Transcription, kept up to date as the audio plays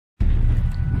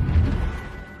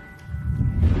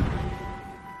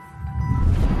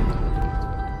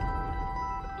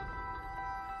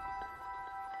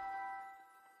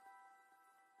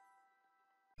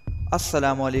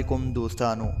السلام علیکم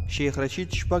دوستانو. شیخ رشید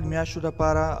شپږ میاشتو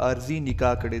لپاره ارزي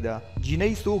نکاح کړې ده.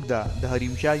 جینۍ څوک ده؟ د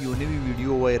حریم شاه یو نوی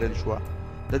ویډیو وایرل شوه.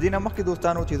 د دې نه مخکې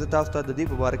دوستانو چې زه تاسو ته د دې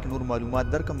په باره کې نور معلومات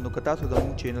درکم، نو که تاسو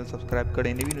زموږ چینل سبسکرایب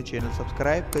کړی نه وي نو چینل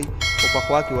سبسکرایب کړئ او په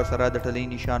خوا کې ورسره د ټلۍ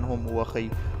نشان هم ووهئ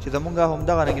چې زموږ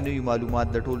همدغه رنګې نوي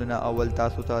معلومات د ټولو نه اول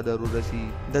تاسو ته در ورسي.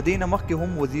 د دې نه مخکې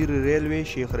هم وزیر ریلوې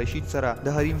شیخ رشید سره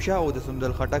د حریم شاه او د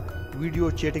سندل خټک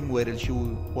ویډیو چیټینګ وایرل شو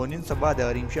او نن سبا د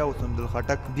حریم شاه او سندل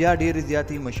خټک بیا ډېرې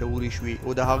زیاتې مشهورې شوې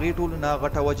او د هغې ټولو نه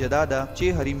غټه وجه دا ده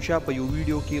چې حریم شاه په یو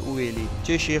ویډیو کې وویلې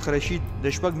چې شیخ رشید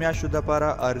د شپږ میاشتو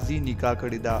دپاره ارزي نکاح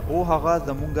کړې ده او هغه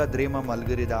زمونږ درېیمه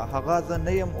ملګرې ده، هغه زه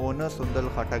نه یم او نه سندل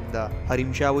خټک ده.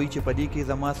 حریم شاه وایي چې په دې کې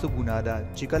زما څه ګناه ده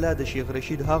چې کله د شیخ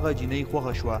رشید هغه جینۍ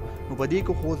خوښه شوه نو په دې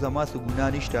کې خو زما څه ګناه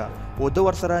نشته او ده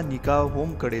ورسره نکاح هم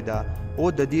کړې ده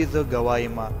او د دې زه ګواه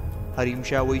یم. حریم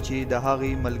شاه وایي چې د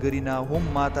هغې ملګري نه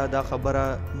هم ماته دا خبره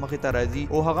مخې ته راځي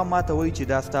او هغه ماته وایي چې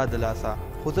دا ستا د لاسه،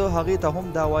 خو زه هغې ته هم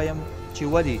دا وایم چې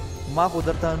ولې ما خو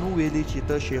درته نو ویلي چې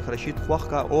ته شیخ رشید خوښ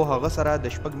کا او هغه سره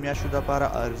د شپږ میاشتو دپاره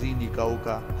ارزي نکاح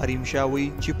وکړه. حریم شاه وایي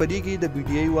چې په دې کې د بي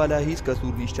ټي آی والا هیڅ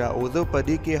قصور نشته او زه په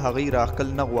دې کې هغې راښکل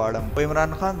نه غواړم. په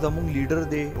عمران خان زموږ لیډر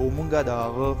دی او موږ د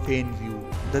هغه فینز یو.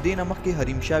 د دې نه مخکې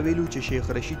حریم شاه ویلو چې شیخ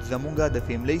رشید زموږ د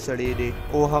فیملی سړی دی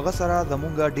او هغه سره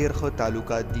زموږ ډېر ښه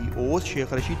تعلقات دي او اوس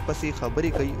شیخ رشید پسې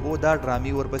خبرې کوي او دا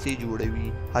ډرامې ورپسې جوړوي.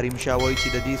 حریم شاه وایي چې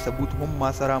د دې ثبوت هم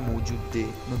ما سره موجود دی.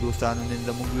 نو دوستانو نن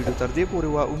زموږ ویډیو تر دې پورې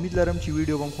وه. امید لرم چې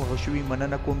ویډیو به مو خوښه شوي.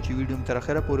 مننه کوم چې ویډیو مو تر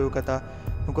اخره پورې وکته.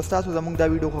 نو که ستاسو زموږ دا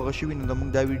ویډیو خوښه شوي نو زموږ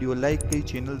دا ویډیو لایک کړئ،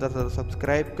 چینل درسره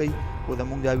سبسکرایب کړئ او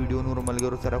زموږ دا ویډیو نورو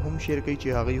ملګرو سره هم شیر کړئ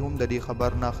چې هغوی هم د دې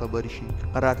خبر نه خبر شي.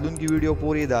 راتلونکي ویډیو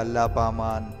پورې د الله په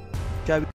امان.